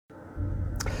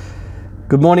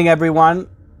Good morning, everyone.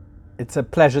 It's a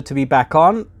pleasure to be back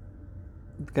on.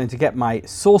 I'm going to get my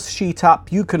source sheet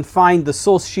up. You can find the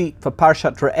source sheet for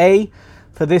Parshat Re'eh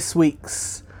for this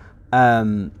week's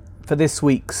Parsha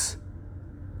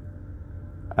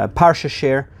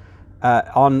Shir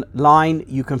online.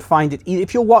 You can find it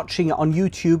if you're watching it on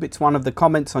YouTube. It's one of the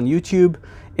comments on YouTube.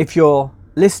 If you're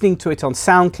listening to it on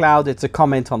SoundCloud, it's a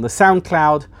comment on the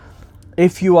SoundCloud.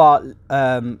 If you are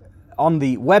on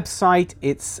the website,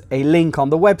 it's a link on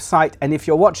the website, and if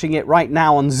you're watching it right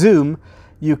now on Zoom,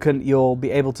 you'll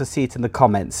be able to see it in the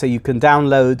comments. So you can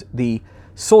download the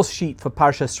source sheet for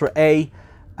Parshas Re'eh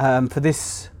for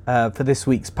this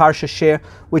week's Parsha Shir,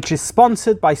 which is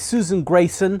sponsored by Susan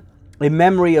Grayson in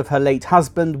memory of her late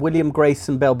husband William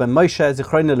Grayson Bel Ben Moshe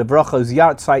Zichrono Livracha, whose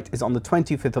yahrzeit is on the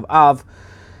 25th of Av,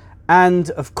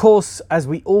 and of course, as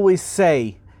we always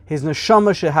say, his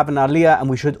neshama should have an aliyah, and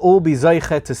we should all be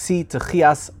zoiche to see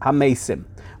Techias HaMeisim.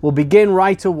 We'll begin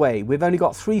right away. We've only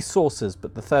got 3 sources,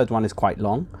 but the third one is quite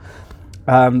long.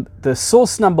 The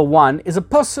source number 1 is a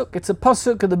pasuk. It's a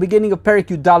pasuk at the beginning of Perek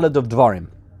Yudalad of Dvarim.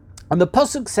 And the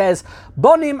pasuk says,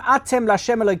 Bonim atem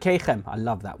lashem Elokeichem. I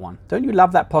love that one. Don't you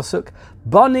love that pasuk?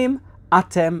 Bonim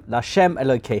atem lashem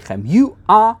Elokeichem. You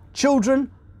are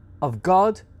children of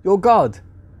God, your God.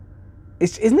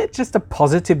 Isn't it just a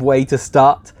positive way to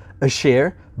start a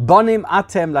shir? Bonim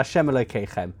atem lashem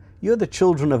Elokeichem. You're the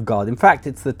children of God. In fact,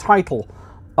 it's the title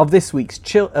of this week's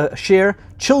shir,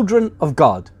 Children of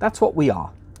God. That's what we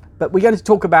are. But we're going to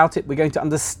talk about it. We're going to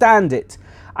understand it.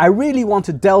 I really want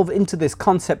to delve into this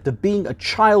concept of being a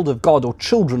child of God or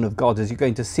children of God, as you're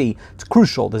going to see. It's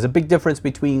crucial. There's a big difference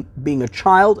between being a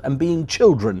child and being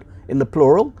children in the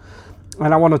plural.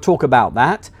 And I want to talk about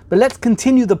that. But let's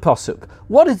continue the pasuk.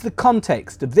 What is the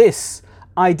context of this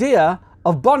idea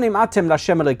of Bonim atem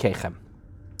lashem Elokeichem?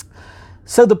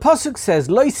 So the pasuk says,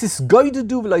 Loisis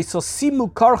goidudu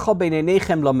v'loisosimu karcha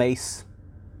beineinechem lameis.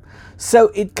 So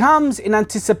it comes in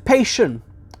anticipation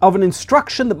of an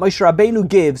instruction that Moshe Rabbeinu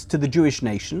gives to the Jewish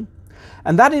nation.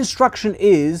 And that instruction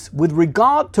is with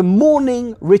regard to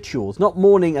mourning rituals, not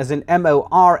mourning as in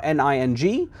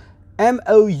M-O-R-N-I-N-G,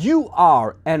 M-O-U-R-N-I-N-G.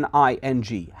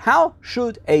 How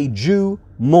should a Jew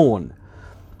mourn?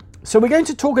 So we're going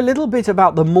to talk a little bit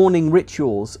about the mourning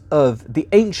rituals of the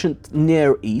ancient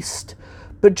Near East,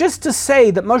 but just to say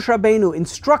that Moshe Rabbeinu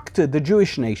instructed the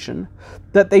Jewish nation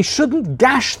that they shouldn't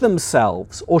gash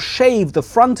themselves or shave the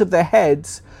front of their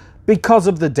heads because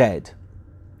of the dead.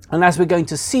 And as we're going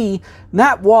to see,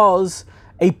 that was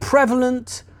a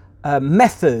prevalent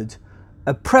method,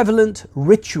 a prevalent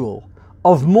ritual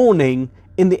of mourning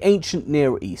in the ancient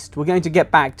Near East. We're going to get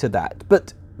back to that.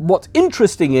 But what's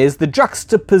interesting is the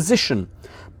juxtaposition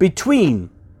between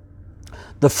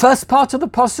the first part of the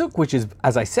pasuk, which is,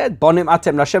 as I said, Bonim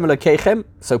atem lashem Elokeichem,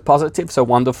 so positive, so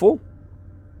wonderful,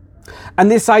 and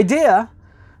this idea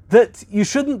that you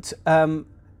shouldn't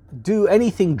do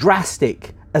anything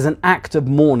drastic as an act of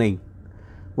mourning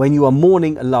when you are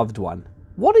mourning a loved one.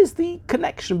 What is the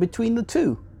connection between the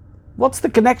two? What's the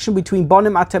connection between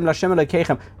Bonim atem lashem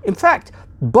Elokeichem? In fact,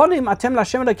 Bonim atem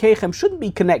lashem Elokeichem shouldn't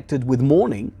be connected with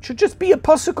mourning. It should just be a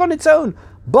pasuk on its own.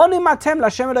 Bonim atem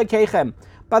lashem Elokeichem.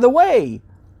 By the way,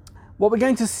 what we're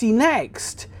going to see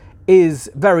next is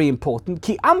very important.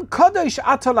 Ki am kadosh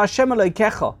ato lashem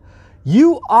Elokecha.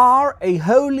 You are a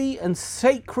holy and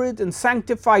sacred and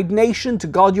sanctified nation to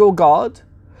God your God.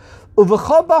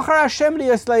 Uvecha bachar Hashem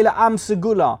liyasle la'am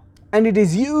segula. And it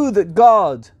is you that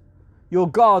God, your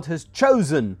God, has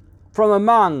chosen from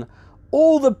among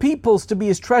all the peoples to be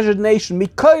his treasured nation.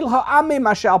 Mikoil ha'amim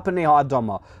asher al panei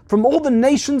ha'adama. From all the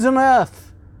nations on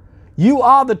earth, you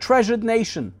are the treasured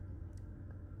nation.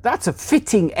 That's a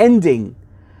fitting ending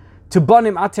to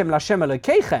Bonim atem lashem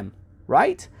Elokeichem,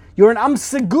 right? You're an Am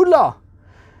Segula.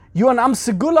 You're an Am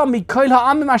Segula mikoil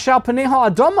ha'amim asher al panei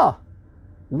ha'adama.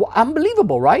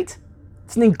 Unbelievable, right?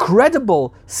 It's an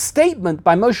incredible statement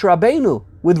by Moshe Rabbeinu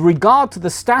with regard to the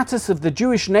status of the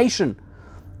Jewish nation.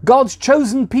 God's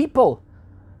chosen people.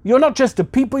 You're not just a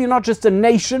people, you're not just a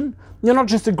nation, you're not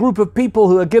just a group of people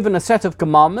who are given a set of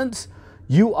commandments.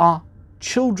 You are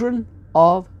children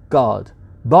of God.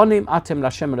 Bonim atem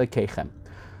lashem Elokeichem.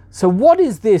 So what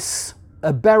is this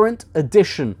aberrant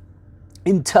addition,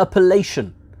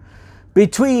 interpolation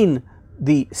between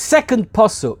the second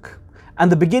pasuk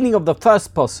and the beginning of the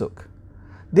first pasuk?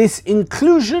 This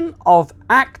inclusion of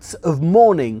acts of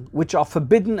mourning which are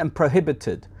forbidden and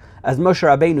prohibited, as Moshe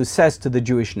Rabbeinu says to the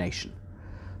Jewish nation.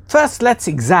 First, let's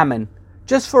examine,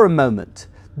 just for a moment,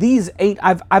 these 8.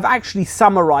 I've actually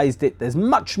summarized it. There's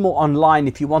much more online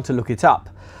if you want to look it up.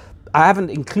 I haven't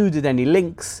included any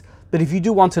links, but if you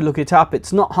do want to look it up,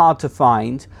 it's not hard to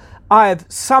find. I've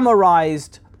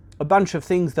summarized a bunch of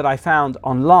things that I found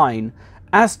online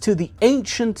as to the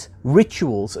ancient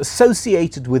rituals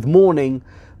associated with mourning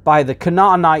by the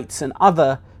Canaanites and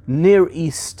other Near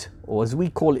East, or as we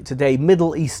call it today,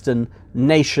 Middle Eastern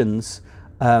nations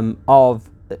of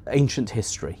ancient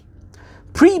history.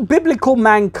 Pre-biblical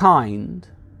mankind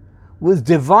was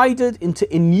divided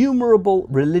into innumerable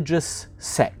religious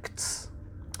sects.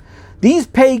 These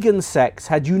pagan sects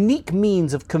had unique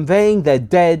means of conveying their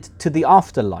dead to the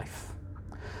afterlife.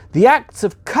 The acts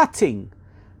of cutting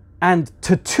and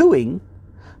tattooing,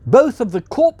 both of the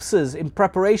corpses in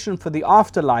preparation for the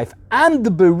afterlife and the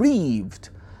bereaved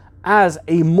as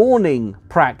a mourning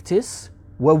practice,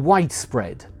 were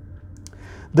widespread.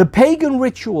 The pagan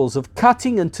rituals of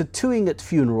cutting and tattooing at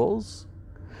funerals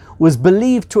was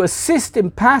believed to assist in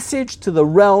passage to the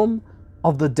realm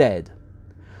of the dead.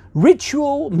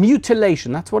 Ritual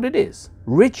mutilation, that's what it is.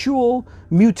 Ritual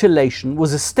mutilation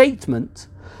was a statement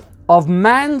of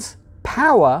man's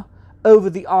power over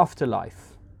the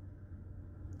afterlife.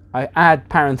 I add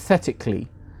parenthetically,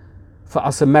 for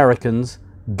us Americans,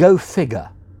 go figure,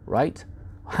 right?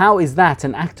 How is that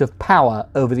an act of power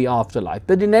over the afterlife?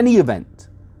 But in any event,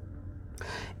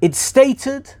 it's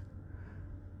stated,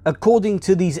 according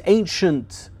to these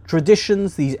ancient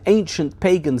traditions, these ancient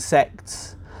pagan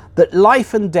sects, that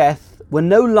life and death were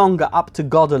no longer up to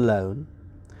God alone.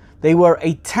 They were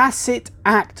a tacit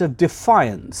act of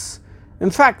defiance.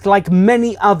 In fact, like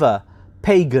many other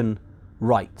pagan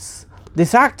rites,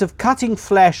 this act of cutting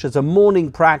flesh as a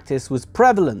mourning practice was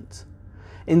prevalent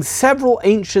in several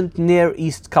ancient Near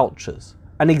East cultures.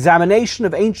 An examination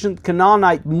of ancient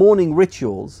Canaanite mourning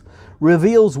rituals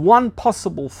reveals one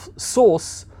possible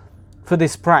source for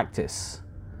this practice.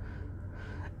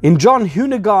 In John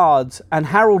Hunegard's and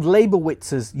Harold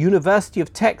Leibowitz's University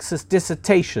of Texas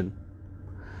dissertation,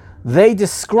 they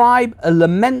describe a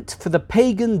lament for the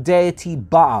pagan deity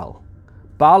Baal.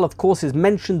 Baal, of course, is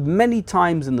mentioned many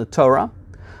times in the Torah.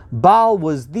 Baal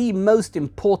was the most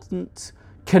important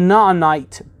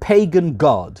Canaanite pagan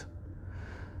god.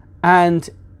 And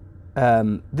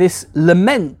this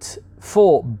lament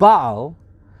for Baal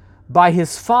by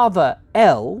his father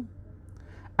El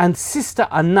and sister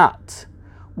Anat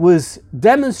was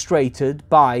demonstrated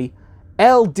by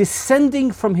El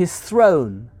descending from his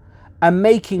throne and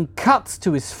making cuts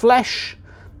to his flesh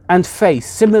and face.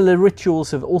 Similar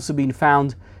rituals have also been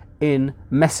found in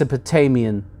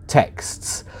Mesopotamian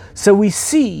texts. So we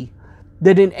see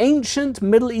that in ancient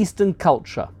Middle Eastern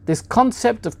culture, this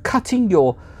concept of cutting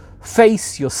your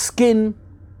face, your skin,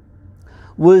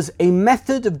 was a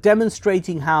method of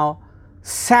demonstrating how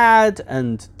sad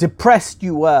and depressed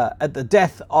you were at the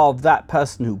death of that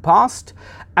person who passed,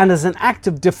 and as an act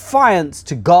of defiance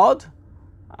to God.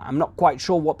 I'm not quite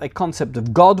sure what their concept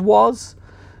of God was,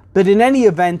 but in any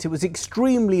event, it was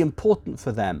extremely important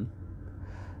for them.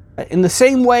 In the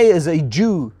same way as a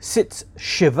Jew sits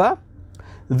shiva,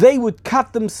 they would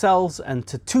cut themselves and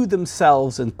tattoo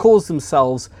themselves and cause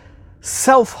themselves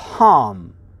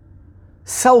self-harm,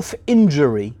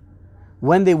 self-injury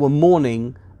when they were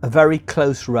mourning a very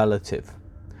close relative.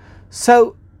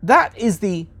 So that is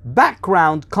the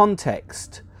background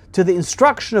context to the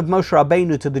instruction of Moshe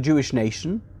Rabbeinu to the Jewish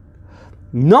nation,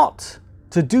 not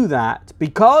to do that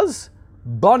because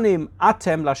Bonim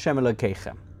Atem Lashem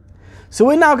Elokeichem. So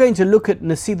we're now going to look at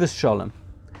Nesivos Sholem.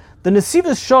 The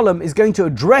Nesivos Sholem is going to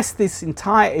address this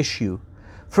entire issue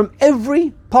from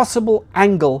every possible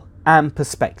angle and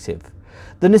perspective.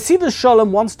 The Nesivos Sholem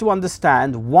wants to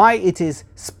understand why it is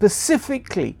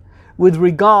specifically with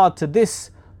regard to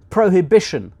this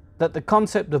prohibition that the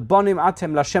concept of Bonim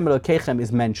Atem Lashem Elokeichem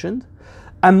is mentioned,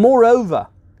 and moreover,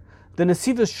 the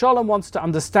Nesivos Sholem wants to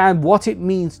understand what it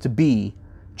means to be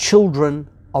children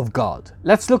of God.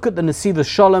 Let's look at the Nesivos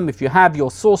Sholem. If you have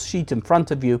your source sheet in front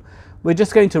of you, we're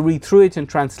just going to read through it and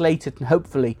translate it, and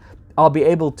hopefully I'll be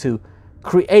able to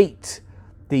create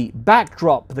the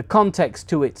backdrop, the context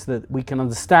to it, so that we can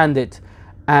understand it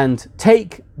and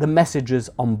take the messages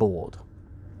on board.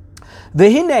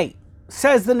 V'hinei,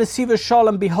 says the Nesivos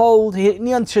Sholem, behold,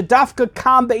 h'inyan shedafka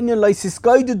kam be'inyan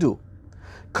loisiskoidedu.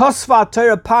 Kosva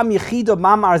Torah pam yechido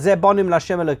mamar ze bonim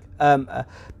atem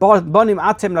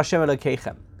Lashem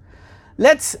Elokeichem.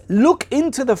 Let's look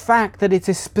into the fact that it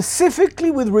is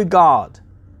specifically with regard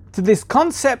to this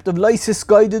concept of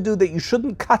loisiskoidedu, that you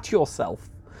shouldn't cut yourself,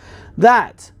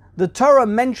 that the Torah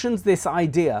mentions this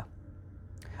idea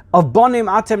of Bonim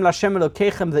Atem Lashem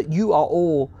Elokeichem, that you are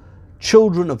all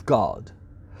children of God.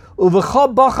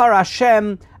 Uvecho Bochar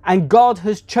Hashem, and God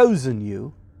has chosen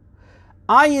you.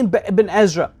 Ayin Ibn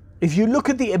Ezra. If you look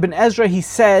at the Ibn Ezra, he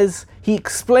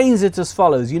explains it as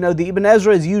follows. You know, the Ibn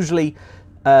Ezra is usually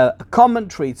a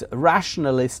commentary, it's a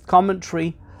rationalist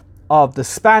commentary of the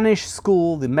Spanish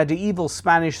school, the medieval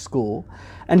Spanish school.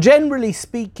 And generally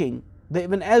speaking, the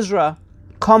Ibn Ezra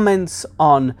comments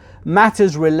on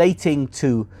matters relating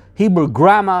to Hebrew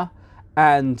grammar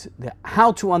and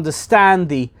how to understand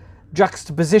the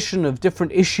juxtaposition of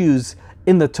different issues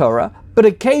in the Torah, but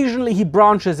occasionally he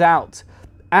branches out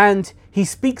and he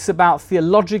speaks about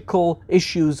theological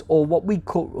issues, or what we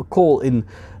call in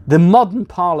the modern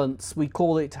parlance, we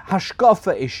call it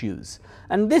hashkafa issues.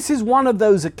 And this is one of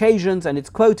those occasions, and it's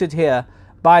quoted here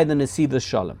by the Nesivos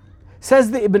Shalom.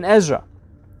 Says the Ibn Ezra,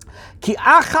 Ki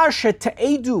achar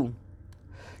she'te'edu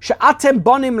she'atem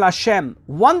bonim l'Hashem,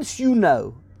 once you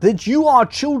know that you are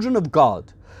children of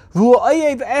God, v'hu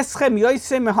oyev eschem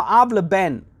yoseh me'ha'av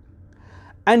leben,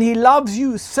 and he loves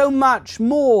you so much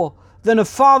more than a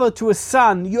father to a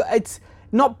son, it's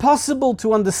not possible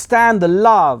to understand the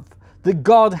love that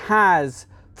God has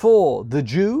for the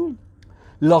Jew.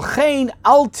 Lochein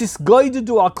al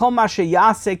tisgoidedu al kol ma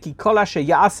sheyaseh ki kol asher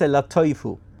yaseh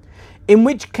latoifu. In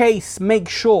which case, make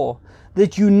sure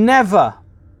that you never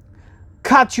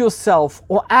cut yourself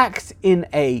or act in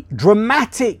a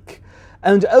dramatic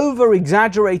and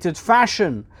over-exaggerated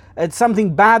fashion at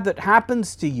something bad that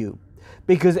happens to you.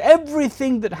 Because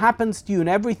everything that happens to you and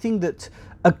everything that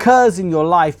occurs in your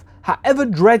life, however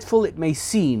dreadful it may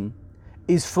seem,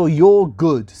 is for your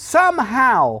good.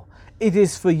 Somehow it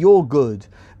is for your good.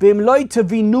 V'im lo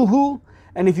tavinuhu,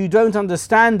 and if you don't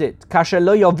understand it, kasher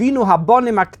lo yavinu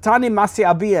habonim aktanim masi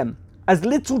aviem, as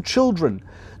little children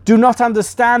do not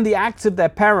understand the acts of their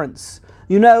parents.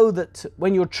 You know that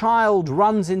when your child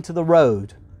runs into the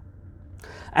road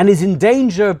and is in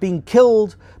danger of being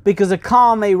killed because a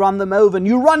car may run them over, and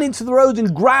you run into the road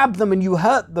and grab them and you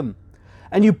hurt them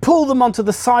and you pull them onto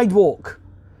the sidewalk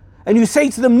and you say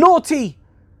to them, naughty,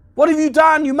 what have you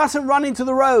done? You mustn't run into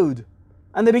the road.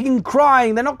 And they begin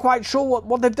crying. They're not quite sure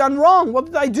what they've done wrong. What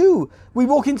did I do? We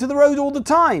walk into the road all the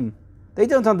time. They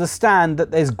don't understand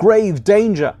that there's grave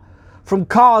danger from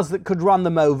cars that could run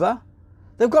them over.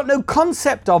 They've got no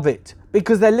concept of it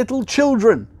because they're little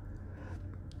children.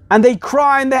 And they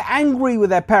cry and they're angry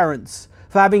with their parents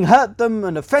for having hurt them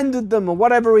and offended them, or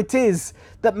whatever it is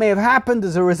that may have happened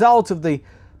as a result of the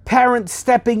parents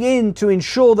stepping in to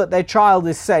ensure that their child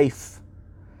is safe.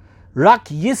 Rak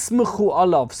yismuchu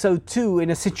olav. So too, in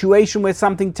a situation where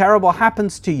something terrible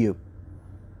happens to you,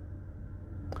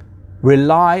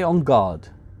 rely on God.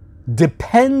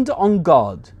 Depend on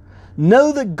God.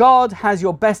 Know that God has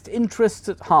your best interests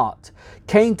at heart.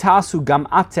 Kein tasu gam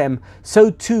atem.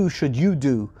 So too should you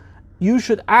do. You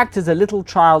should act as a little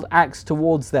child acts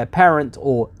towards their parent,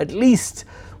 or at least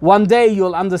one day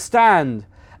you'll understand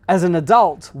as an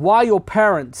adult why your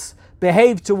parents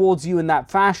behave towards you in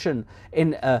that fashion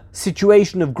in a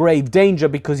situation of grave danger,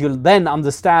 because you'll then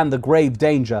understand the grave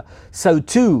danger. So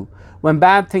too, when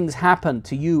bad things happen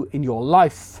to you in your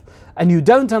life and you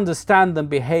don't understand them,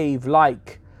 behave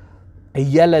like a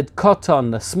yeled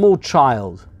koton, a small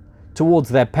child, towards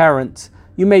their parents.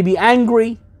 You may be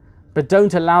angry, but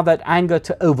don't allow that anger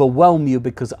to overwhelm you,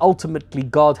 because ultimately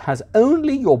God has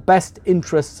only your best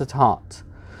interests at heart.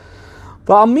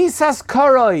 V'amisas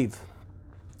karov,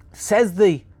 says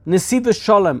the Nesivos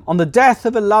Shalom, on the death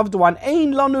of a loved one,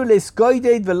 ein lanu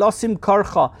lesgoided velosim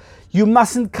karcha, you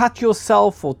mustn't cut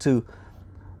yourself or to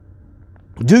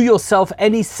do yourself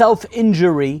any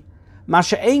self-injury.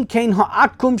 Masha ein kein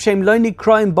ha'akum shem lo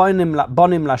nikroim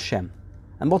bonim l'Hashem.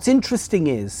 And what's interesting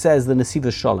is, says the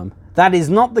Nesivos Shalom, that is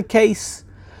not the case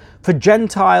for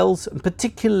Gentiles, and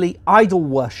particularly idol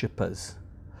worshippers.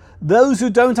 Those who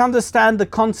don't understand the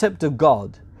concept of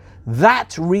God,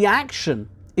 that reaction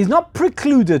is not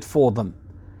precluded for them,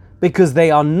 because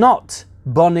they are not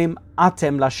bonim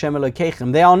atem l'Hashem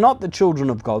Elokeichem. They are not the children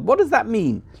of God. What does that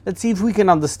mean? Let's see if we can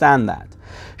understand that.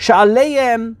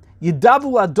 Sha'aleim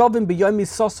yidavu adovim b'yom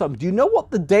yisosom. Do you know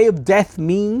what the day of death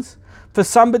means for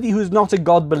somebody who's not a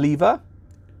God believer?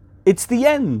 It's the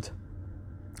end.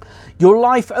 Your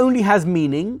life only has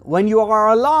meaning when you are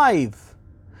alive.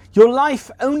 Your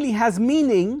life only has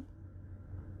meaning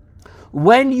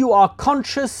when you are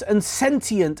conscious and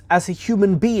sentient as a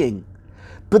human being.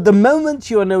 But the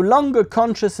moment you are no longer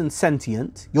conscious and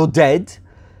sentient, you're dead,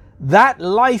 that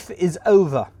life is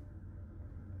over.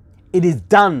 It is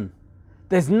done.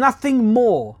 There's nothing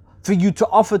more for you to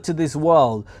offer to this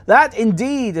world. That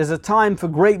indeed is a time for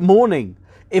great mourning,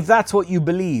 if that's what you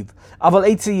believe. Aval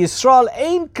Eitzi Yisrael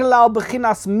ein klal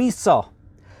b'chinas misa.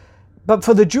 But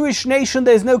for the Jewish nation,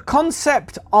 there's no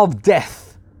concept of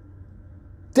death.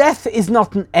 Death is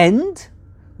not an end.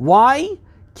 Why?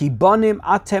 Ki bonim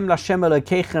atem l'Hashem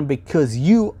Elokeichem, because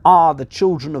you are the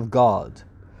children of God.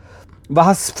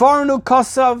 V'hasfarnu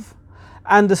kosav,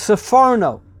 and the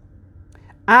Seforno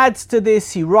adds to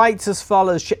this. He writes as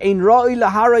follows: She'ein roi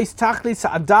laharos tachlis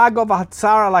ha'adago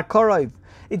v'hatzar ala korov.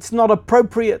 It's not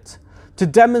appropriate to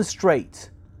demonstrate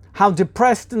how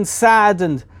depressed and sad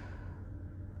and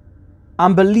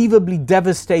unbelievably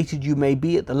devastated you may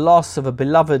be at the loss of a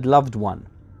beloved loved one.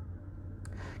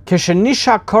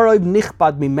 Keshenisha korov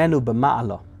nichbad mimenu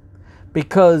b'ma'ala.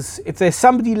 Because if there's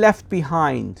somebody left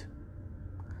behind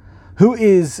who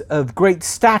is of great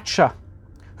stature,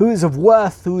 who is of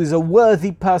worth, who is a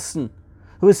worthy person,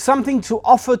 who has something to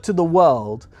offer to the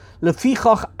world,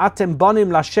 lefichach atem bonim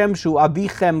lashem shu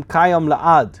avichem kayom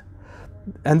la'ad,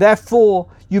 and therefore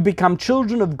you become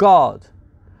children of God.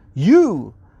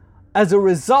 You, as a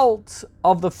result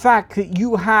of the fact that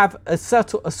you have a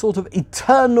sort of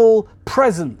eternal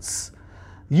presence,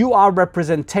 you are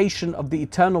representation of the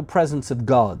eternal presence of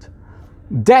God.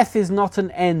 Death is not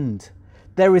an end.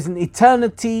 There is an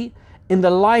eternity in the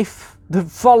life that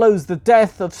follows the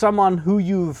death of someone who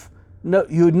you're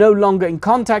no longer in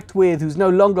contact with, who's no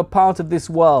longer part of this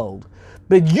world.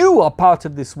 But you are part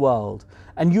of this world,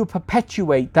 and you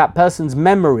perpetuate that person's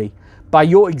memory by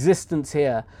your existence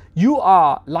here. You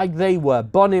are, like they were,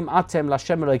 Bonim Atem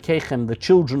Lashem Elokeichem, the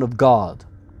children of God.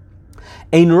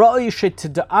 Ein roi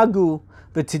shetid'agu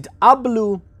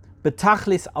v'tid'ablu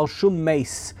b'tachlis al shum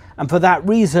meis. And for that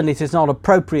reason it is not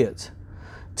appropriate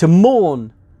to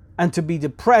mourn and to be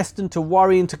depressed and to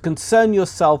worry and to concern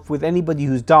yourself with anybody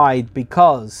who's died,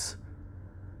 because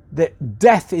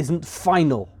death isn't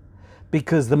final.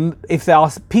 Because if there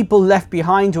are people left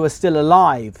behind who are still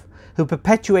alive, who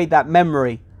perpetuate that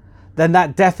memory, then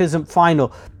that death isn't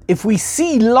final. If we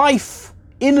see life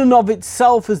in and of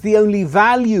itself as the only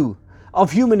value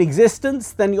of human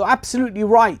existence, then you're absolutely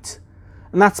right.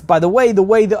 And that's, by the way the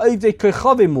Ovdei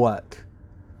Kochavim work.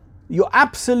 You're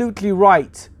absolutely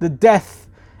right. The death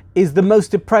is the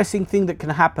most depressing thing that can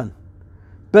happen.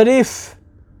 But if,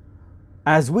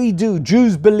 as we do,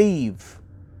 Jews believe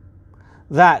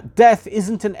that death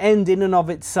isn't an end in and of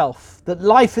itself, that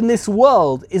life in this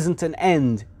world isn't an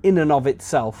end in and of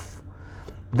itself,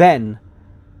 then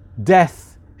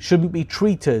death shouldn't be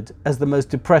treated as the most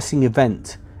depressing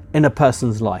event in a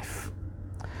person's life.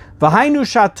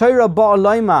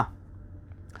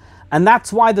 And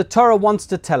that's why the Torah wants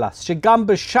to tell us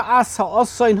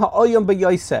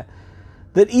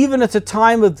that even at a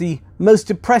time of the most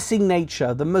depressing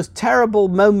nature, the most terrible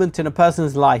moment in a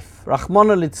person's life,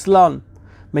 Rachmana litzlan,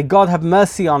 may God have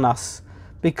mercy on us,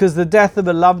 because the death of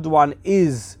a loved one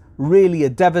is really a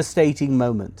devastating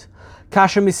moment.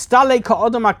 When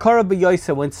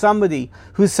somebody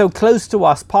who's so close to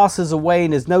us passes away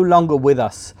and is no longer with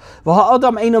us, and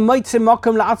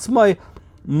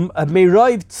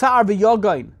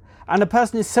a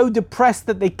person is so depressed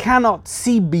that they cannot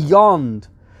see beyond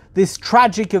this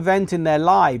tragic event in their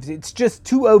lives, it's just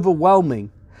too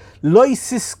overwhelming.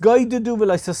 Nevertheless,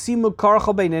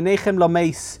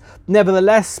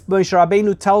 Moshe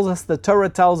Rabbeinu tells us, the Torah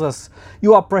tells us,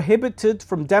 you are prohibited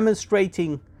from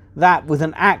demonstrating that with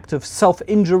an act of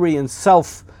self-injury and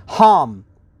self-harm.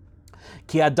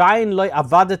 Because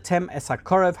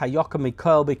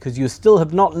you still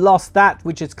have not lost that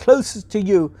which is closest to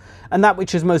you and that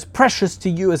which is most precious to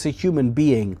you as a human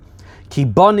being.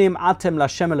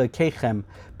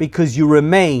 Because you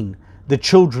remain the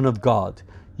children of God.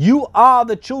 You are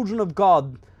the children of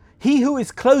God. He who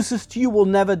is closest to you will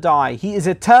never die. He is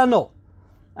eternal.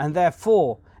 And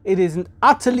therefore, it is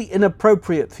utterly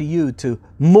inappropriate for you to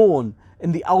mourn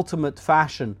in the ultimate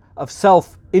fashion of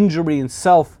self-injury and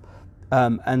self-harm.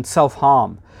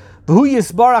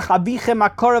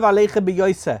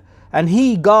 And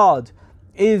He, God,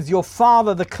 is your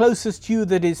Father, the closest to you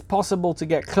that is possible to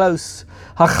get close.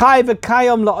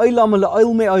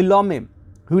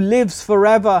 Who lives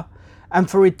forever and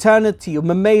for eternity. And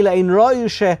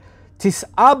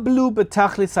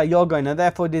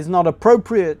therefore it is not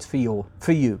appropriate for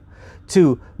you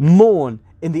to mourn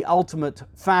in the ultimate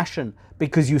fashion,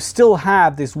 because you still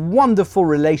have this wonderful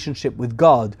relationship with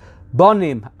God.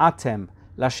 Bonim atem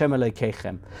Lashem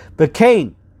Elokeichem.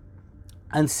 B'kein,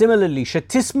 and similarly,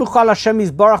 shetismuch al Hashem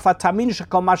yizbarach v'tamin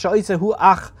shekol ma she'oseh hu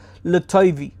ach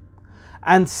l'toivi.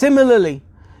 And similarly,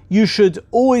 you should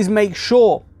always make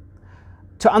sure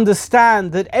to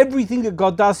understand that everything that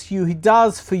God does to you, He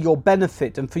does for your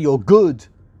benefit and for your good.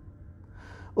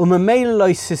 And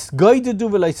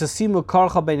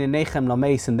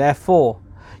therefore,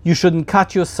 you shouldn't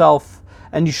cut yourself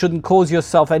and you shouldn't cause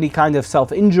yourself any kind of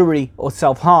self-injury or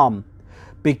self-harm,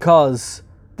 because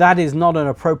that is not an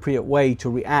appropriate way to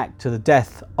react to the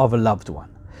death of a loved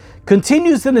one.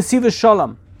 Continues the Nesiv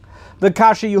Shalom.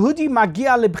 וכאשר יהודי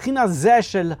מגיע לבחינה זה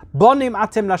של בונים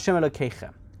אתם להשם אלוקיכם.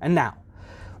 And now,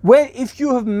 if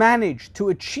you have managed to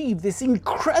achieve this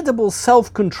incredible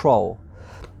self-control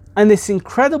and this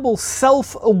incredible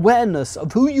self-awareness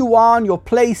of who you are and your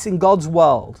place in God's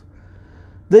world,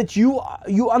 that you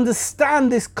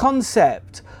understand this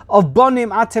concept of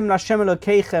bonim atem l'Hashem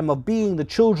Elokeichem, of being the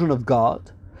children of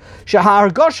God,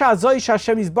 שההרגשה הזו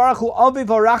שהשם יזברך הוא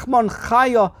אביב הרחמן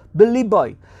חיה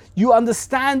בליבוי. You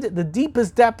understand at the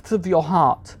deepest depth of your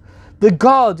heart that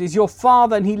God is your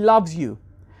Father and He loves you,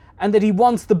 and that He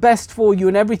wants the best for you,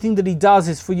 and everything that He does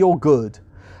is for your good.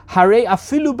 Harei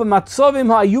afilu b'matzovim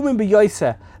ha'ayumim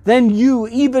b'yoiseh. Then you,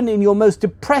 even in your most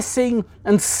depressing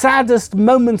and saddest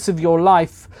moments of your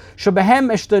life, shebehem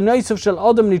eshtonosav shel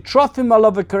odom nitrofim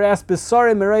alav v'kareas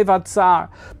b'sorim merei v'atzar.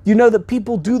 You know that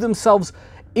people do themselves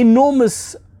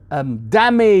enormous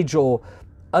damage, or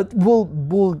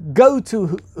will go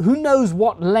to who knows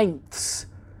what lengths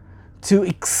to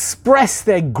express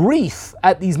their grief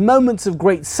at these moments of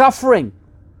great suffering.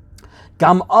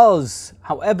 Gam oz,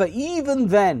 however, even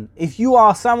then, if you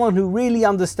are someone who really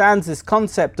understands this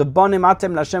concept of bonim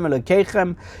atem l'Hashem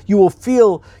Elokeichem, you will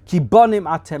feel ki bonim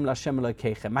atem l'Hashem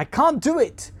Elokeichem. I can't do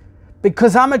it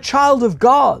because I'm a child of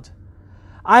God.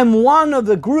 I'm one of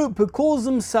the group who calls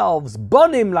themselves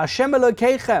bonim l'Hashem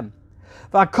Elokeichem.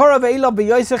 And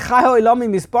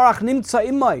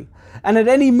at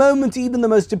any moment, even the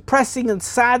most depressing and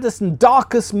saddest and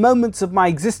darkest moments of my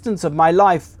existence, of my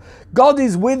life, God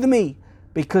is with me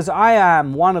because I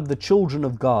am one of the children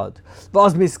of God.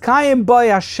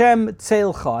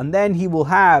 And then He will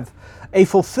have a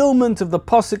fulfillment of the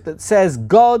pasuk that says,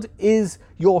 God is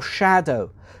your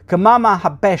shadow. Kamama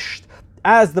habesht,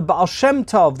 as the Baal Shem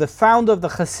Tov, the founder of the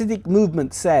Hasidic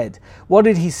movement, said. What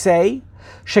did he say?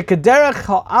 Shekederech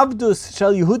ha'avdus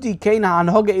shel Yehudi kein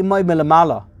ha'anhoga imay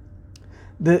melamala.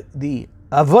 The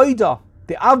avodah,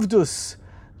 the avdus,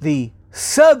 the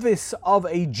service of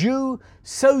a Jew,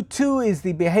 so too is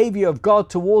the behavior of God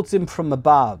towards him from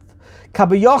above. How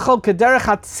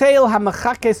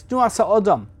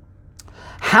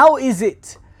is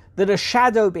it that a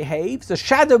shadow behaves? A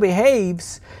shadow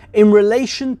behaves in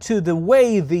relation to the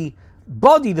way the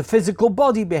body, the physical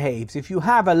body, behaves. If you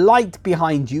have a light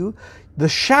behind you, the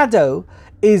shadow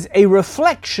is a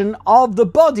reflection of the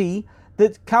body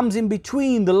that comes in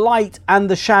between the light and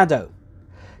the shadow.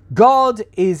 God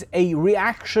is a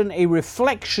reaction, a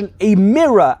reflection, a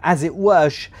mirror, as it were,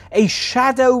 a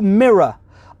shadow mirror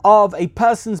of a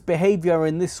person's behavior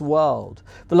in this world.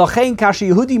 If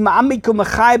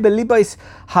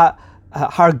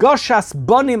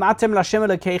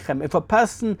a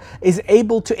person is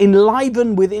able to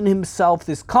enliven within himself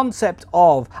this concept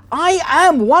of, I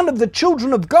am one of the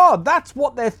children of God, that's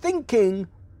what they're thinking,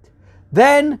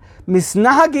 then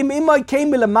misnahagim imay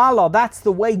kein milamala, that's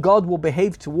the way God will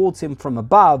behave towards him from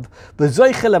above.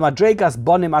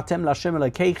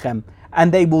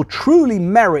 And they will truly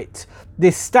merit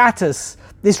this status,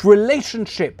 this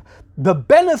relationship, the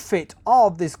benefit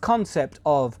of this concept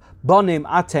of bonim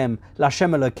atem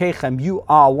l'Hashem Elokeichem, you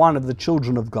are one of the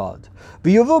children of God.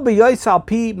 And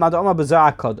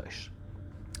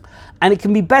it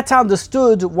can be better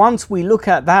understood once we look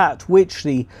at that which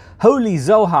the Holy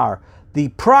Zohar, the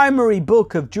primary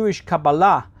book of Jewish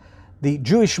Kabbalah, the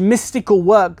Jewish mystical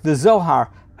work, the Zohar,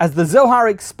 as the Zohar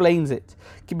explains it.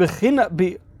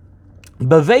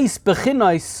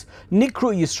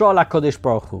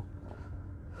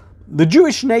 The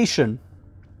Jewish nation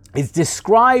is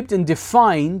described and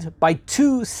defined by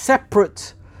two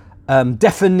separate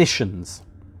definitions.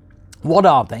 What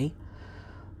are they?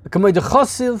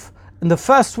 And the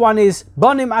first one is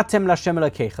Bonim Atem L'Hashem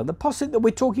Elokeichem. The pasuk that we're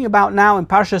talking about now in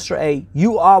Parshas Re'eh,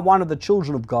 you are one of the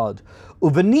children of God.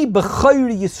 Uveni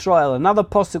B'chayri Yisrael, another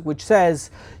pasuk which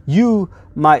says, you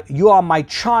are my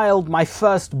child, my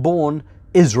firstborn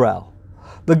Israel.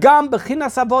 V'gam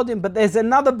B'chinas Avodim, but there's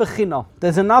another B'china,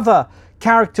 there's another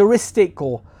characteristic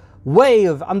or way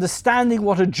of understanding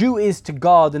what a Jew is to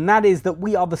God, and that is that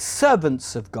we are the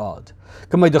servants of God.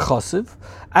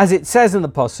 As it says in the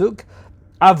pasuk,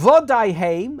 Avodai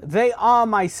heim, they are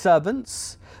my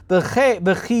servants.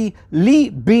 V'chi li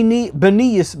bnei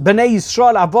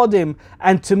Yisrael avodim,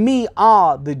 and to me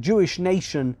are the Jewish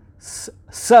nation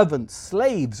servants,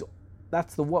 slaves.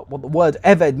 That's what the word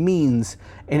eved means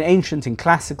in ancient and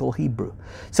classical Hebrew.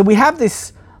 So we have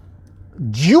this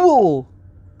dual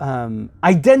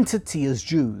identity as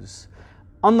Jews.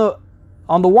 On the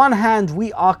one hand,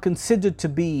 we are considered to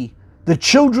be the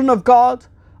children of God.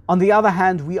 On the other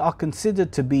hand, we are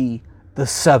considered to be the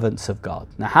servants of God.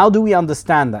 Now, how do we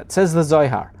understand that? Says the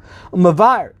Zohar.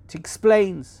 It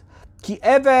explains Ki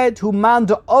eved hu man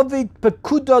de ovid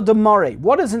pekuda de more.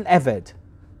 What is an eved?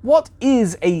 What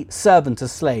is a servant, a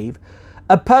slave?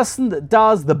 A person that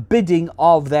does the bidding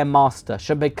of their master.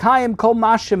 Shebekayim kol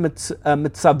mashe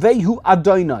mitzavehu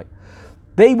adonai.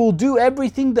 They will do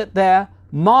everything that their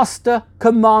master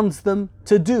commands them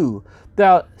to do. They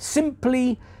are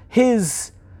simply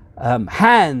his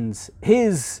hands,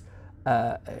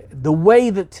 the way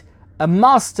that a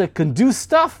master can do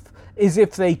stuff is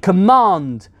if they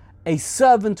command a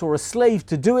servant or a slave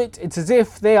to do it, it's as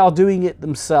if they are doing it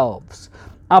themselves.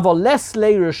 But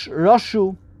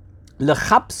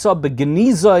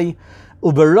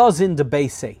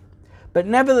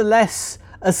nevertheless,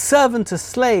 a servant, a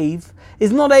slave,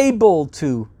 is not able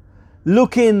to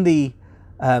look in the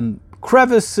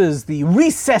crevices, the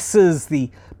recesses,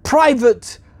 the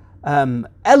private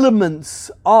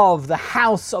elements of the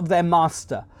house of their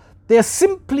master. They are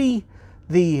simply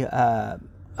the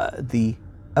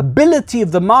ability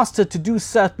of the master to do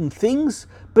certain things,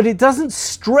 but it doesn't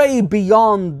stray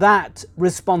beyond that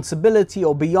responsibility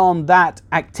or beyond that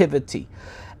activity.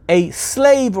 A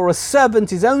slave or a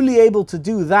servant is only able to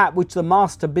do that which the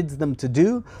master bids them to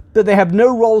do, but they have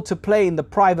no role to play in the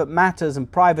private matters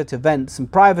and private events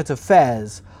and private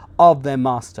affairs of their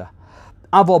master.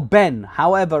 Avo ben,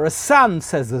 however, a son,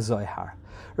 says the Zohar,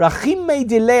 Rachim me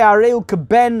dilei areu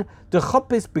keben de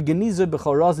chopis begenizo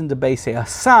bechorazin de beise. A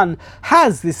son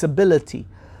has this ability,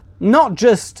 not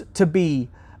just to be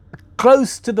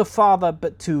close to the father,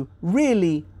 but to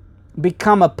really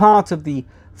become a part of the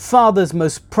father's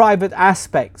most private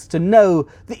aspects, to know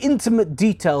the intimate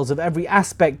details of every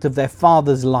aspect of their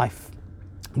father's life.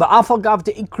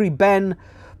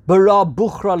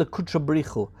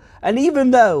 And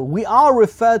even though we are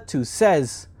referred to,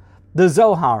 says the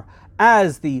Zohar,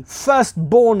 as the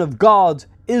firstborn of God,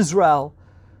 Israel,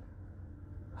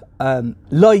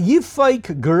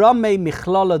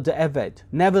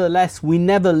 nevertheless, we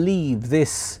never leave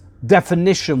this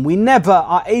definition. We never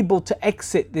are able to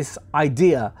exit this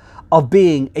idea of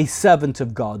being a servant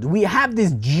of God. We have this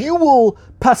dual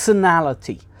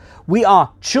personality. We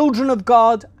are children of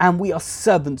God and we are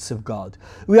servants of God.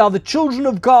 We are the children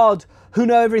of God who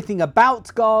know everything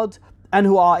about God and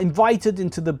who are invited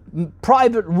into the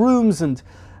private rooms and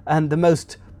the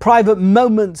most private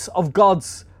moments of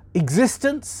God's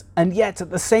existence, and yet at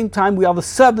the same time we are the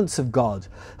servants of God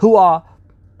who are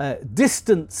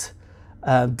distant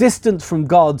from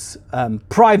God's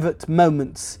private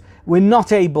moments. We're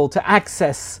not able to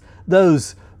access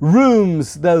those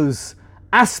rooms, those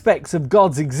aspects of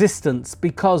God's existence,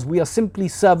 because we are simply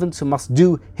servants who must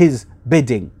do His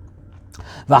bidding.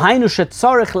 And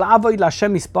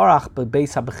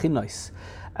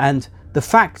the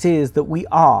fact is that we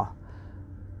are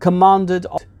commanded,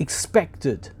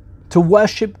 expected to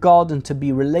worship God and to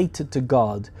be related to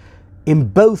God in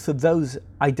both of those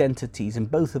identities, in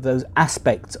both of those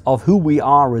aspects of who we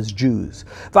are as Jews.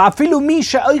 And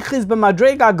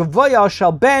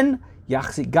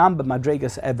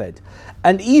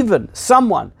even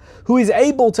someone who is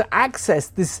able to access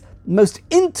this most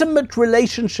intimate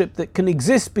relationship that can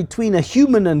exist between a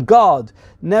human and God,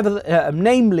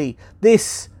 namely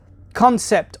this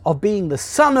concept of being the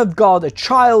son of God, a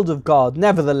child of God,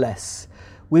 nevertheless,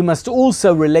 we must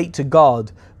also relate to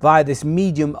God via this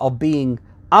medium of being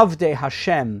Avdei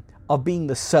Hashem, of being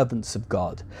the servants of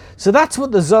God. So that's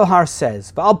what the Zohar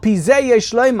says.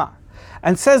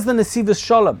 And says the Nesivos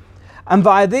Shalom. And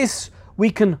via this we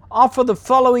can offer the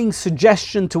following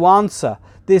suggestion to answer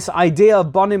this idea of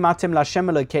Bonim Atem L'Hashem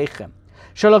Elokeichem.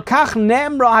 Shelokach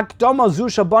ne'emra hakdoma zu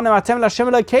shel Bonim Atem L'Hashem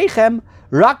Elokeichem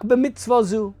rak b'mitzvah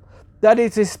zu. That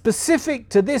it is specific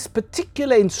to this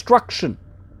particular instruction,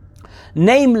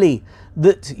 namely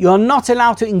that you're not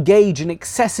allowed to engage in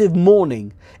excessive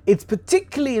mourning. It's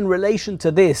particularly in relation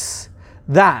to this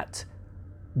that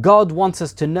God wants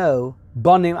us to know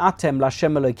Bonim Atem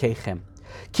L'Hashem Elokeichem.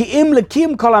 Ki im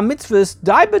lekim kol ha-mitzvahs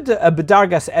dai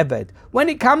b'dargas eved. When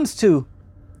it comes to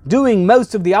doing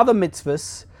most of the other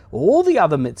mitzvahs, all the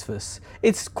other mitzvahs,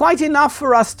 it's quite enough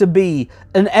for us to be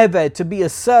an eved, to be a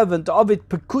servant of it,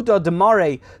 pekuda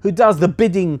demare, who does the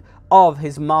bidding of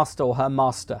his master or her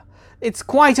master. It's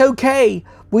quite okay.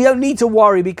 We don't need to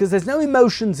worry because there's no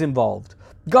emotions involved.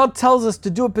 God tells us to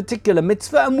do a particular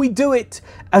mitzvah and we do it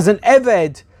as an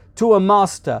eved to a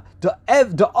master. The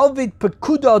ovid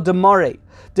pekuda demare.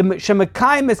 The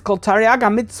shemekayim is called tariag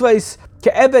ha-mitzvahs.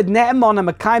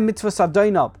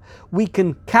 We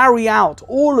can carry out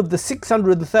all of the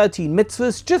 613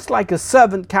 mitzvahs just like a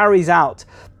servant carries out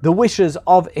the wishes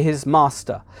of his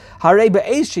master. However,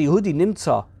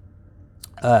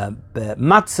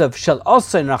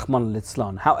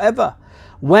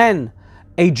 when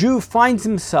a Jew finds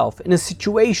himself in a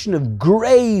situation of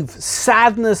grave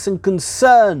sadness and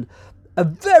concern, a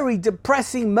very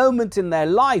depressing moment in their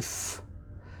life,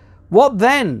 what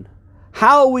then?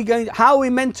 How are we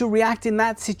meant to react in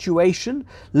that situation?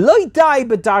 Lo dai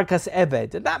b'darkas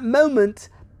eved. At that moment,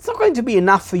 it's not going to be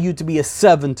enough for you to be a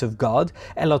servant of God.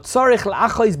 At that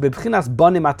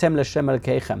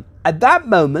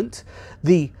moment,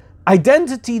 the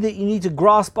identity that you need to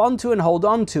grasp onto and hold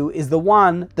on to is the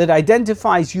one that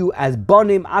identifies you as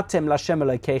bonim atem lashem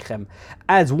Elokeichem,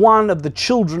 as one of the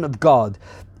children of God.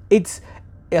 It's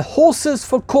horses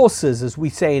for courses, as we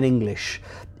say in English.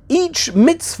 Each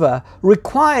mitzvah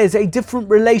requires a different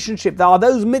relationship. There are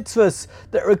those mitzvahs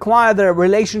that require the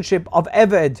relationship of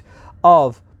Eved,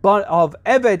 of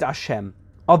Eved Hashem,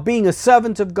 of being a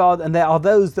servant of God, and there are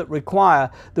those that require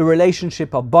the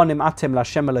relationship of Bonim Atem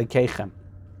Lashem Elokeichem.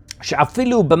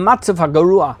 She'afilu b'matzav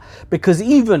hagarua, because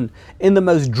even in the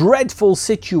most dreadful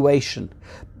situation,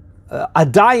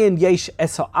 Adayin yesh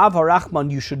esa'av harachman,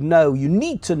 you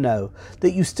need to know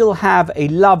that you still have a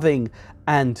loving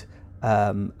and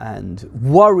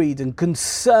worried and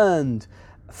concerned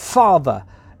Father.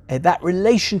 That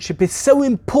relationship is so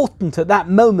important at that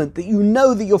moment, that you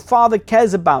know that your Father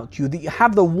cares about you, that you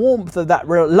have the warmth of that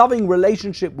loving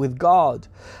relationship with God.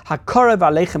 HaKorev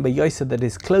Aleichem B'Yosef, that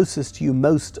is closest to you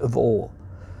most of all.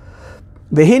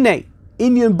 V'hinei,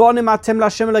 Inyan Bonim Atem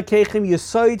Lashem Elokeichem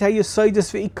Yesoid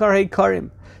HaYesoides V'Ikar HaIkarim,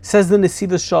 says the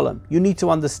Nesivos Shalom. You need to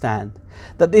understand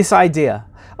that this idea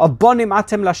of Bonim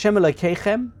Atem Lashem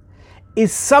Elokeichem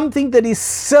is something that is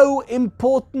so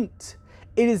important.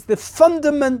 It is the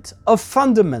fundament of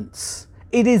fundaments.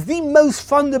 It is the most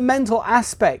fundamental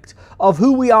aspect of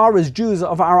who we are as Jews,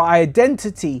 of our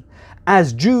identity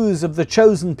as Jews of the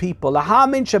chosen people. To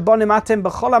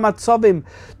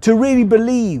really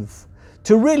believe,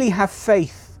 to really have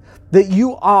faith that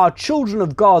you are children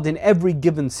of God in every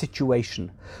given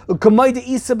situation.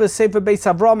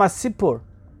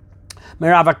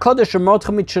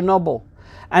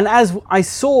 And as I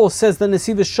saw, says the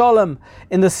Nesivos Shalom,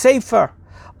 in the Sefer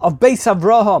of Beis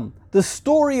Avraham, the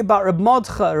story about Reb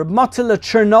Motila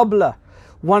Chernobler,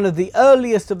 one of the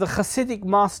earliest of the Hasidic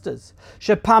masters.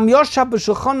 Shepam Yosha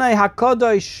b'Shulchanei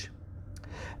HaKadosh.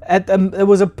 There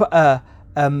was a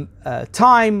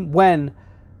time when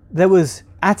there was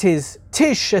at his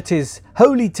tish, at his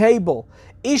holy table,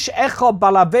 Ish Echad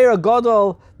Balavera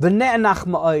Gadol v'Ne'enach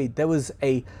Ma'od. There was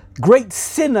a great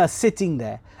sinner sitting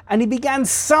there, and he began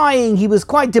sighing. He was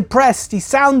quite depressed. He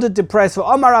sounded depressed. And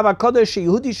the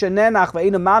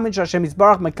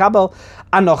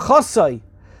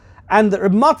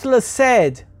Reb Motler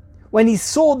said, when he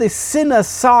saw this sinner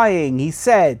sighing, he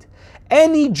said,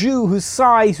 any Jew who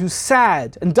sighs, who's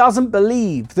sad, and doesn't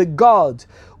believe that God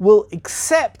will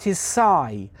accept his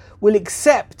sigh, will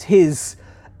accept his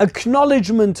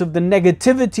acknowledgement of the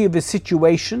negativity of his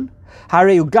situation,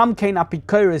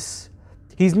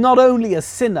 he's not only a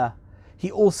sinner,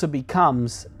 he also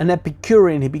becomes an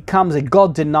Epicurean, he becomes a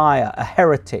God denier, a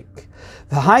heretic.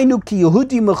 Every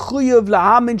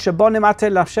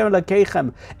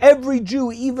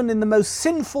Jew, even in the most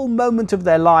sinful moment of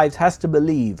their lives, has to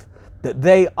believe that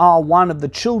they are one of the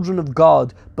children of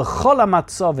God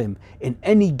in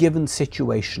any given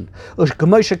situation. And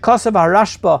just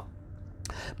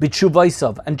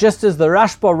as the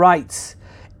Rashba writes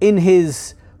in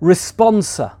his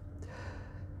responsa,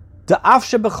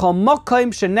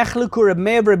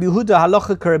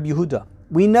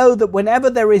 we know that whenever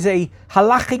there is a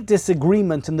halachic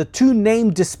disagreement and the two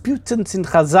named disputants in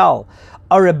Chazal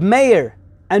are Reb Meir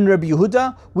and Reb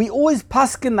Yehuda, we always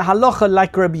paskin the halacha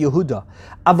like Reb Yehuda.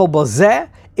 Aval bozeh,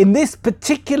 in this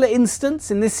particular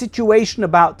instance, in this situation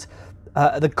about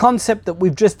the concept that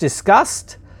we've just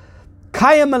discussed,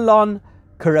 Kayam alon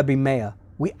k'Rabbi Meir.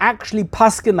 We actually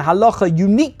paskin the halacha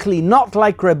uniquely, not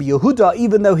like Rabbi Yehuda,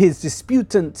 even though his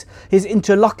disputant, his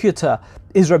interlocutor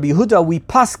is Rabbi Yehuda. We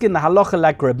paskin the halacha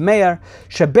like Rabbi Meir.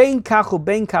 Shebein kach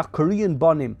ubein kach Korean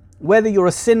bonim. Whether you're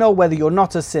a sinner, whether you're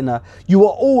not a sinner, you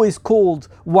are always called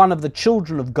one of the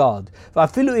children of God.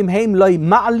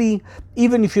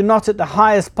 Even if you're not at the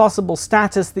highest possible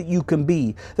status that you can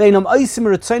be, even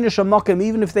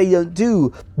if they don't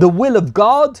do the will of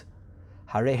God,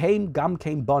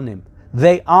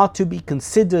 they are to be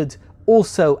considered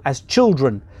also as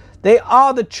children. They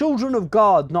are the children of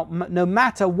God, no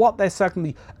matter what their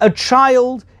circumstances. A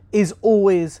child is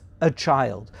always a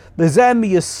child. This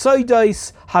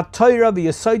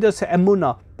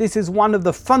This is one of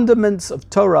the fundaments of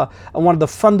Torah and one of the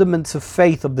fundaments of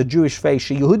faith of the Jewish faith.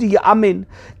 Yehudi ya'amin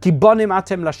ki bonim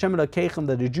atem l'Hashem Elokeichem,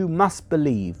 that a Jew must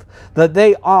believe that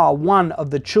they are one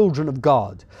of the children of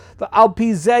God. And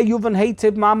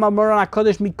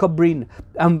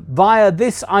via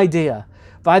this idea,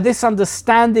 via this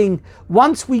understanding,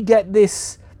 once we get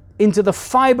this into the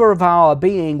fiber of our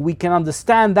being, we can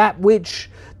understand that which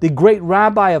the great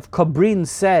rabbi of Kobrin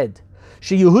said,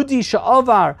 that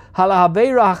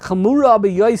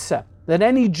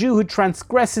any Jew who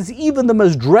transgresses even the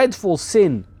most dreadful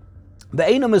sin, and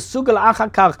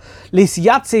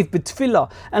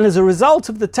as a result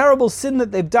of the terrible sin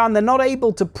that they've done, they're not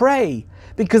able to pray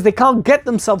because they can't get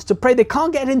themselves to pray. They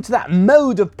can't get into that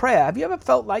mode of prayer. Have you ever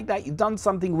felt like that? You've done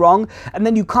something wrong and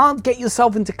then you can't get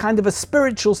yourself into kind of a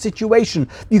spiritual situation.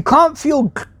 You can't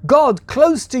feel God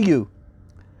close to you.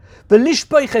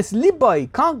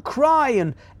 Can't cry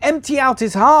and empty out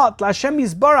his heart L'Hashem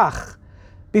Yisbarach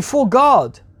before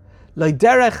God.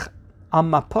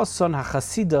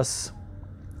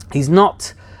 He's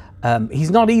not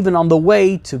even on the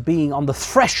way to being on the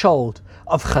threshold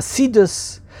of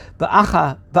Chasidus. And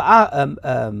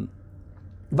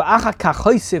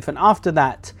after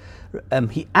that,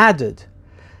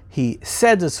 he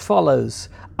said as follows,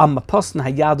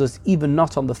 even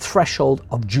not on the threshold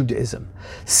of Judaism.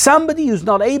 Somebody who's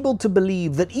not able to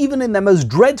believe that even in their most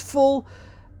dreadful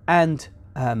and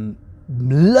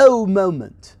low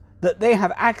moment, that they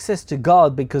have access to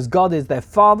God because God is their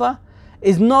Father,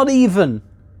 is not even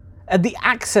at the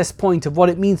access point of what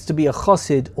it means to be a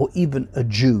Chosid or even a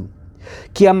Jew.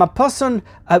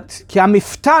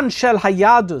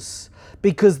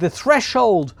 Because the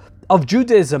threshold of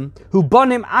Judaism, hu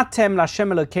bonim atem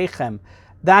l'Hashem Elokeichem,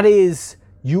 that is,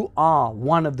 you are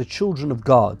one of the children of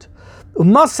God.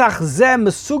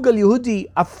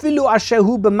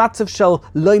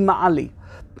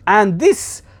 And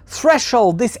this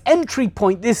threshold, this entry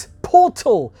point, this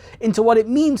portal into what it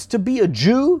means to be a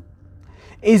Jew,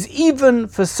 is even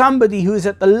for somebody who is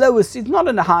at the lowest, it's not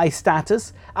in a high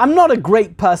status. I'm not a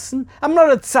great person. I'm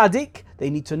not a tzaddik. They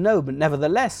need to know, but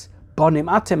nevertheless, bonim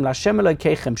atem l'Hashem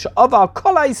Elokeichem she'avar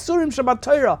kol ha'isurim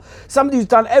shebaTorah. Somebody who's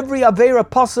done every avera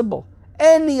possible.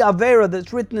 Any avera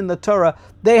that's written in the Torah,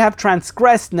 they have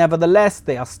transgressed. Nevertheless,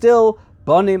 they are still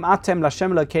bonim atem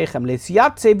l'Hashem Elokeichem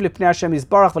le'siyatzev lifnei Hashem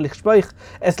Yisbarach v'lichshpoich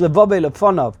es levabe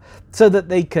lefonov, so that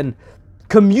they can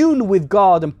commune with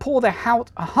God and pour their heart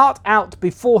out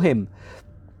before Him.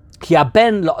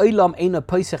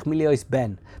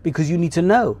 Because you need to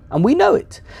know, and we know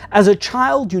it. As a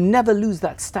child, you never lose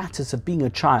that status of being a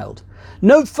child.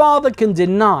 No father can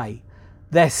deny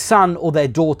their son or their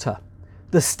daughter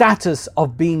the status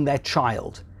of being their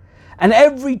child. And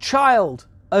every child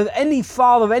of any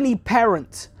father, of any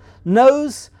parent,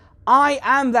 knows, I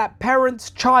am that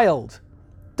parent's child.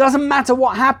 Doesn't matter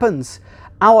what happens.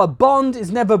 Our bond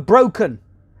is never broken.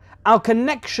 Our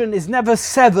connection is never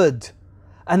severed.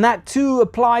 And that too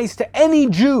applies to any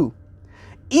Jew.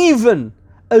 Even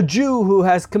a Jew who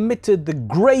has committed the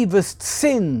gravest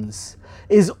sins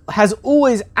has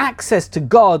always access to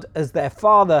God as their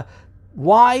father.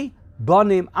 Why?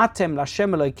 Bonim atem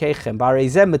l'Hashem Elokeichem.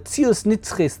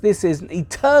 This is an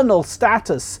eternal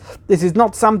status. This is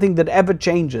not something that ever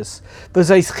changes. And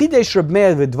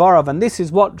this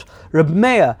is what Reb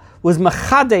Meir was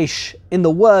machadesh in the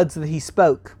words that he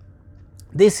spoke.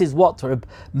 This is what Reb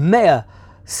Meir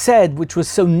said, which was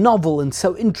so novel and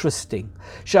so interesting.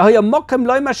 You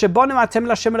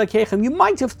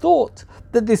might have thought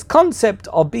that this concept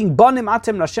of being bonim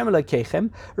atem l'Hashem Elokeichem,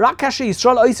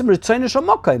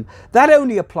 that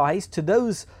only applies to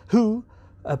those who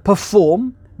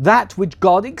perform that which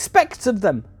God expects of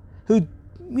them, who,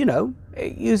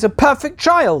 use a perfect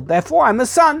child, therefore I'm a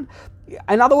son.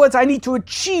 In other words, I need to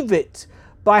achieve it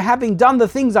by having done the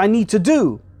things I need to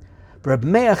do. But Reb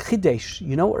Meir Chidesh,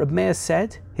 you know what Reb Meir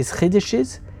said? His Chidesh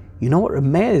is, you know what Reb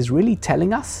Meir is really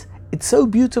telling us? It's so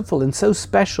beautiful and so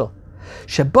special.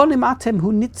 You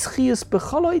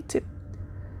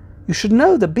should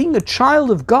know that being a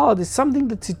child of God is something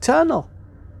that's eternal.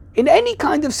 In any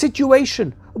kind of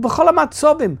situation,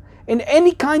 in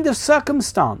any kind of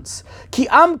circumstance.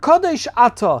 Because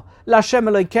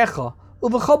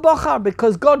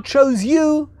God chose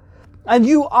you, and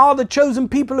you are the chosen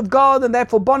people of God, and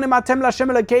therefore bonim atem l'Hashem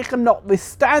Elokeichem,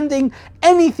 notwithstanding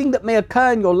anything that may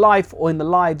occur in your life or in the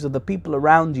lives of the people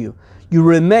around you, you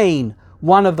remain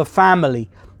one of the family.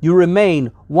 You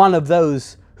remain one of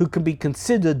those who can be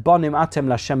considered bonim atem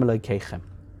l'Hashem Elokeichem.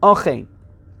 Ochein,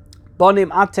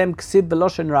 bonim atem ksiv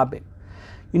b'loshen rabim.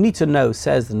 You need to know,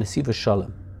 says the Nesiv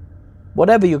Shalom,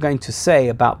 whatever you're going to say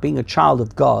about being a child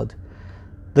of God,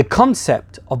 the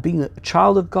concept of being a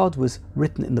child of God was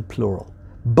written in the plural.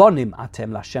 Bonim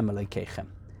atem l'Hashem Elokeichem.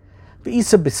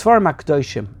 V'isa b'sfarim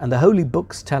hakdoshim, and the holy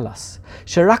books tell us,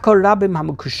 sherak harabim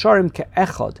hamekusharim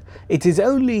ke'echad. It is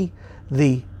only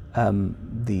the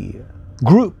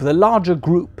group, the larger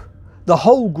group, the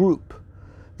whole group,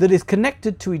 that is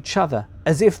connected to each other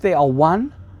as if they are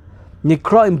one.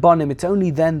 Nikraim bonim. It's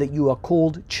only then that you are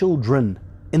called children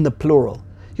in the plural.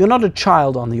 You're not a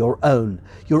child on your own.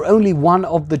 You're only one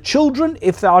of the children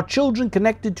if there are children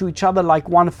connected to each other like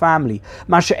one family.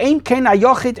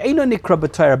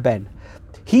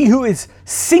 He who is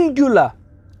singular,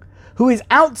 who is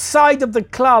outside of the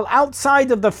klal,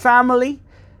 outside of the family,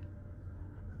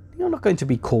 you're not going to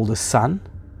be called a son.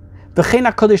 And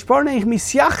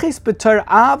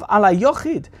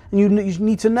you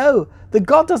need to know that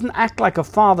God doesn't act like a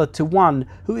father to one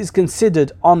who is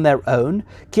considered on their own.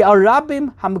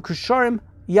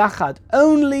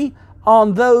 Only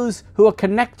on those who are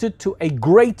connected to a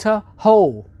greater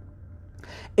whole.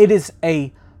 It is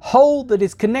a whole that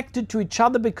is connected to each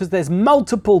other because there's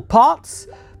multiple parts,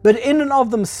 but in and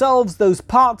of themselves those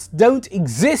parts don't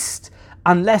exist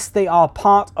unless they are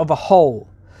part of a whole.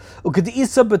 In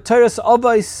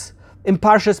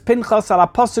Parshas Pinchas al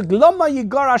Apostle Lama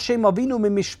Yigar Hashem Avinu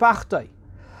mimishpachtoi.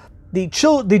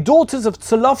 The daughters of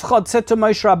Tzolofchad said to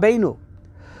Moshe Rabbeinu,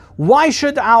 why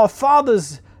should our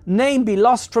father's name be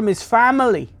lost from his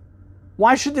family?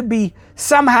 Why should it be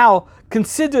somehow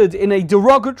considered in a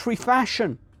derogatory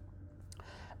fashion?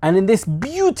 And in this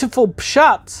beautiful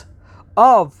pshat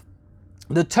of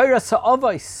the Torah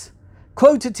Sa'avos,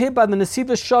 quoted here by the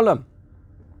Nesiv Shalom,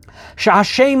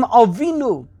 Sha'Hashem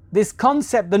Avinu, this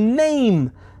concept, the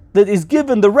name that is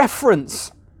given, the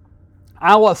reference,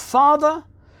 our Father,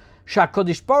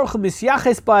 Sha'Kodesh Baruch Hu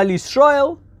Misyaches Ba'al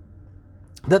Yisrael,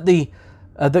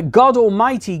 that God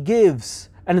Almighty gives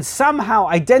and somehow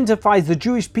identifies the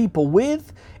Jewish people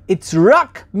with, it's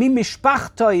rak mi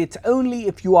mishpachtoi, it's only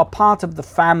if you are part of the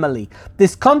family.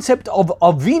 This concept of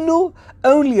Avinu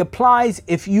only applies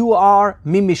if you are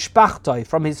mi mishpachtoi,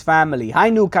 from his family.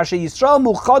 Hainu kashe Yisrael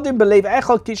muchadim belev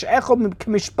echad kish echad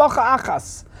k'mishpacha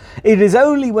achas. It is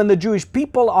only when the Jewish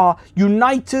people are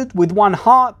united with one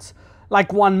heart,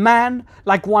 like one man,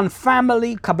 like one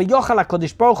family, kabayochal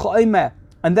HaKadosh Baruch Hu omer.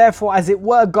 And therefore, as it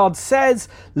were, God says,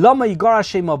 Lama Yigar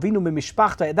Hashem Avinu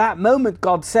mimishpachta. At that moment,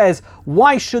 God says,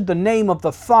 why should the name of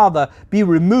the Father be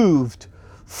removed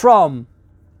from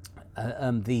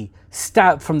the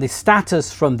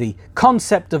status, from the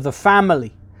concept of the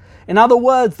family? In other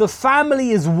words, the family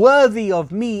is worthy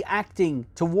of me acting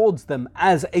towards them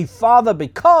as a father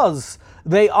because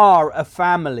they are a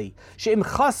family. If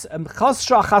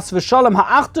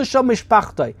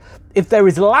there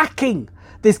is lacking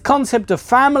this concept of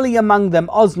family among them,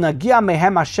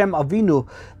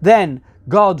 then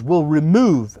God will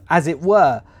remove, as it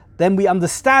were. Then we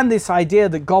understand this idea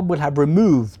that God will have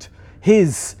removed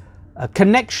his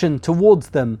connection towards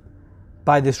them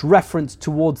by this reference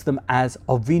towards them as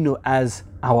Avinu, as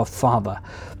our Father.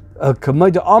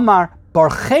 Omar,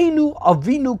 Barchenu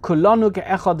Avinu Kulanu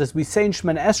Ke'echad, as we say in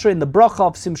Shemon Esrei in the bracha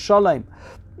of Sim Shalom.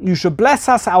 You should bless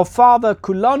us, our Father,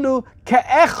 Kulanu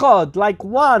Ke'echad, like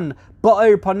one,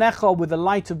 Ba'ir Panecha, with the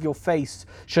light of your face.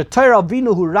 Shetor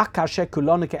Avinu Hu Rak Hashem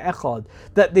Kulanu Ke'echad.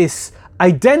 That this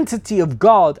identity of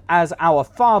God as our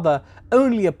Father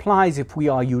only applies if we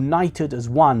are united as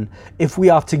one, if we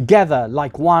are together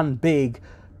like one big,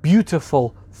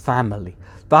 beautiful family.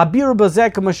 Says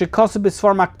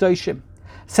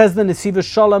the Nesiv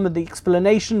Shalom, and the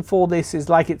explanation for this is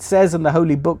like it says in the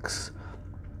holy books.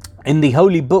 In the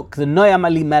holy book, the Noam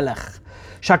Elimelech,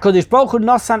 Shakadosh Baruch Hu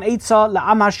Nasan Eitzah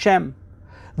La'am Hashem,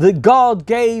 that God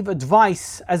gave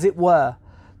advice, as it were,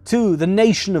 to the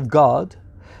nation of God.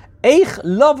 Eich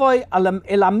Lavoi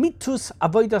Elamitus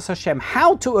Avodas Hashem,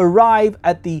 how to arrive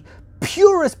at the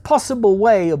purest possible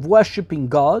way of worshipping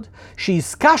God.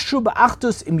 She's Kashru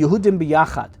Ba'achtus Im Yehudim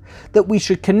B'Yachad, that we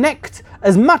should connect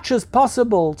as much as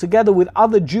possible together with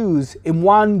other Jews in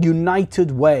one united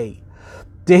way.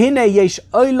 Dehine yesh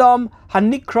olam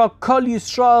hanikra kol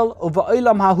Yisrael uva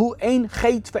olam hahu ein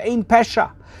chet ve'ein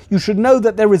pesha. You should know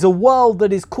that there is a world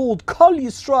that is called Kol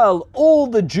Yisrael, all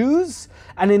the Jews,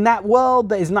 and in that world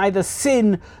there is neither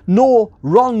sin nor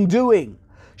wrongdoing.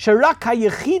 Sharak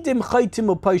hayechidim chaytim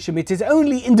u'poshim. It is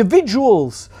only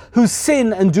individuals who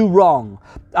sin and do wrong.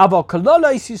 Aval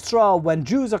kololos Yisrael, when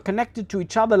Jews are connected to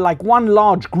each other like one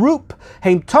large group,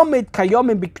 heim tomid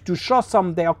kayomim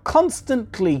b'kedushosam, they are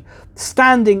constantly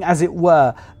standing, as it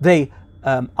were. They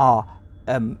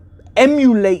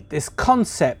emulate this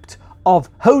concept of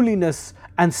holiness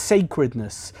and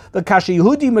sacredness. The kasher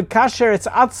Yehudi mekasher etz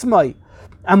atzmai,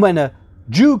 and when a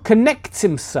Jew connects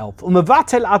himself,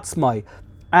 umevatel atzmai,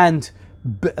 and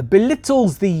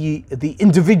belittles the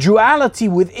individuality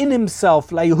within himself,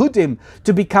 laYehudim,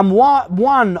 to become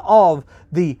one of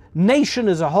the nation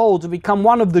as a whole, to become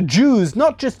one of the Jews,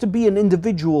 not just to be an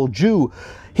individual Jew.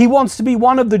 He wants to be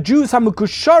one of the Jews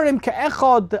hamukusharim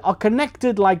ke'echad, that are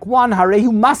connected like one.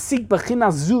 Harehu masik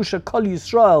b'chinas zu shekol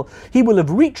Yisrael. He will have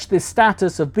reached this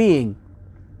status of being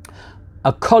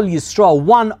a Kol Yisrael,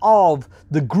 one of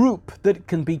the group that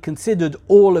can be considered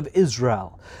all of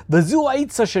Israel. V'zu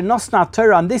ha'itza shenosna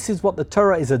Torah, and this is what the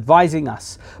Torah is advising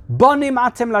us. Bonim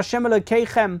atem l'Hashem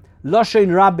Elokeichem loshen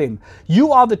rabim.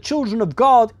 You are the children of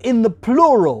God in the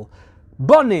plural.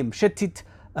 Bonim shetis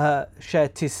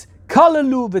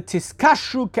kalalu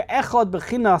v'tiskashru ke'echad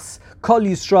b'chinas Kol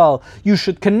Yisrael. You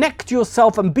should connect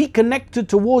yourself and be connected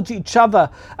towards each other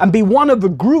and be one of a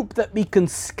group that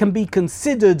can be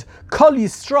considered Kol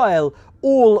Yisrael,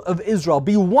 all of Israel.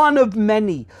 Be one of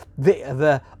many.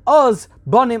 The Oz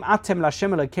bonim atem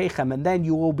l'Hashem Elokeichem, and then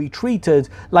you will be treated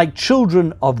like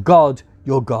children of God,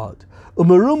 your God. And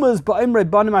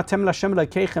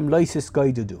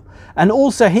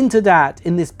also hinted at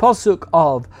in this pasuk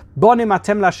of bonim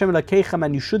atem l'Hashem Elokeichem,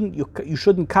 and you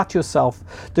shouldn't cut yourself.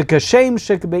 The kashem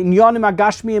shekbeinyanim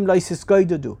agashmiyim loisis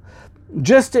goidudu.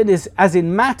 Just as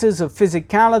in matters of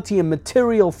physicality and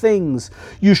material things,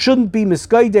 you shouldn't be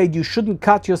misguided, you shouldn't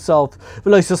cut yourself.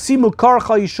 You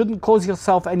shouldn't cause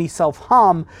yourself any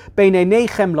self-harm.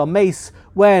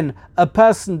 When a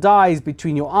person dies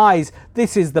between your eyes,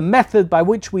 this is the method by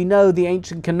which we know the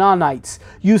ancient Canaanites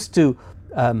used to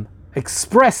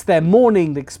express their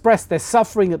mourning, express their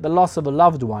suffering at the loss of a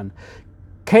loved one.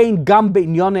 So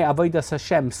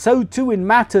too in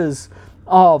matters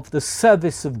of the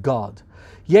service of God.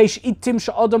 There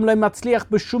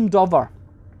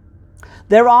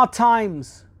are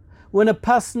times when a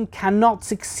person cannot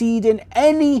succeed in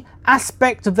any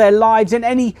aspect of their lives, in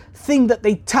anything that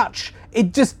they touch.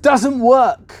 It just doesn't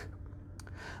work.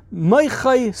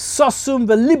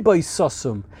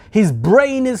 His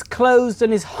brain is closed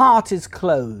and his heart is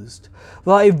closed.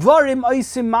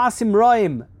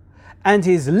 And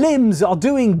his limbs are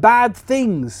doing bad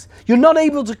things. You're not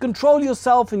able to control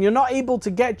yourself, and you're not able to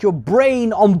get your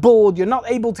brain on board. You're not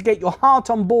able to get your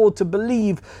heart on board to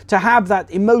believe, to have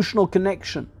that emotional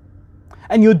connection.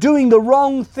 And you're doing the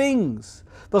wrong things.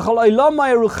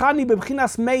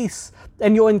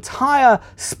 And your entire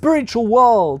spiritual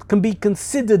world can be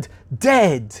considered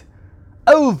dead,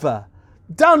 over,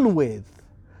 done with.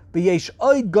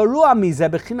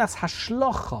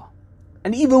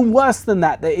 And even worse than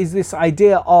that, there is this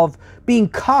idea of being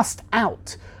cast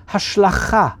out,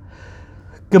 hashlacha.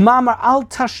 Gemamar al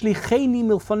tashlicheni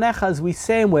milfanecha, as we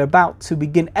say, and we're about to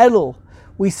begin Elul,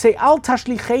 we say, al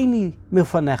tashlicheni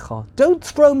milfanecha. Don't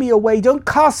throw me away, don't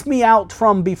cast me out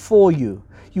from before you.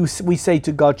 We say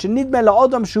to God,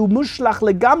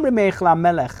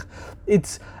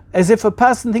 it's as if a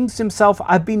person thinks to himself,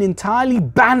 I've been entirely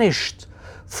banished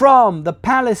from the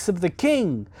palace of the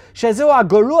king. That's the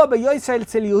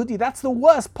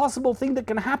worst possible thing that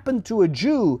can happen to a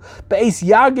Jew.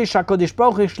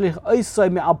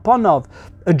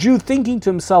 A Jew thinking to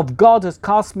himself, God has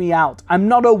cast me out. I'm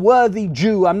not a worthy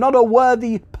Jew. I'm not a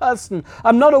worthy person.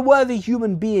 I'm not a worthy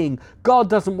human being. God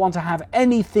doesn't want to have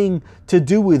anything to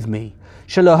do with me.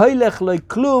 Nothing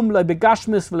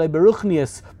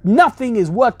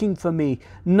is working for me,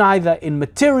 neither in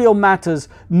material matters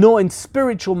nor in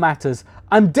spiritual matters.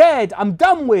 I'm dead, I'm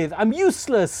done with, I'm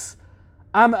useless,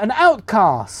 I'm an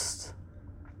outcast.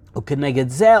 And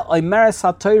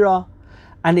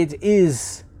it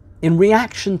is in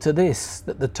reaction to this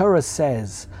that the Torah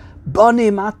says,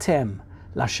 Bonim atem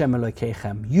l'Hashem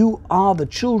Elokeichem. You are the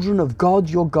children of God,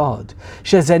 your God.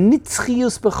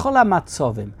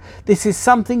 This is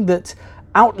something that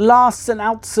outlasts and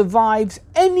outsurvives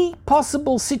any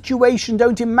possible situation.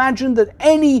 Don't imagine that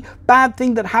any bad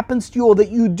thing that happens to you, or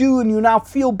that you do and you now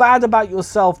feel bad about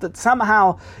yourself, that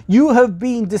somehow you have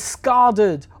been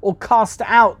discarded or cast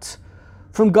out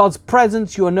from God's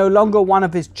presence. You are no longer one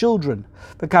of his children.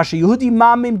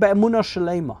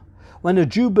 When a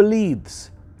Jew believes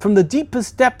from the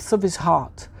deepest depths of his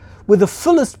heart, with the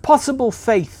fullest possible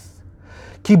faith,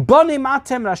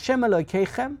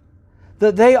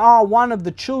 that they are one of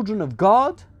the children of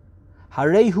God,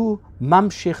 harehu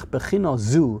mamshich bechino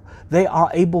zu, they are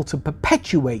able to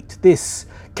perpetuate this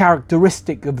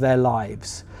characteristic of their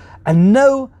lives. And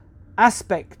no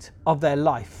aspect of their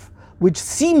life which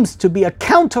seems to be a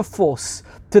counterforce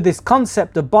to this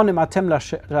concept of bonim atem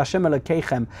l'Hashem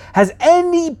Elokeichem has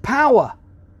any power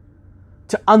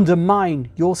to undermine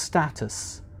your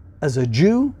status as a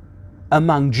Jew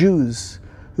among Jews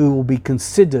who will be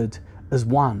considered as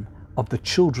one of the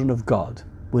children of God.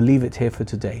 We'll leave it here for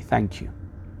today. Thank you.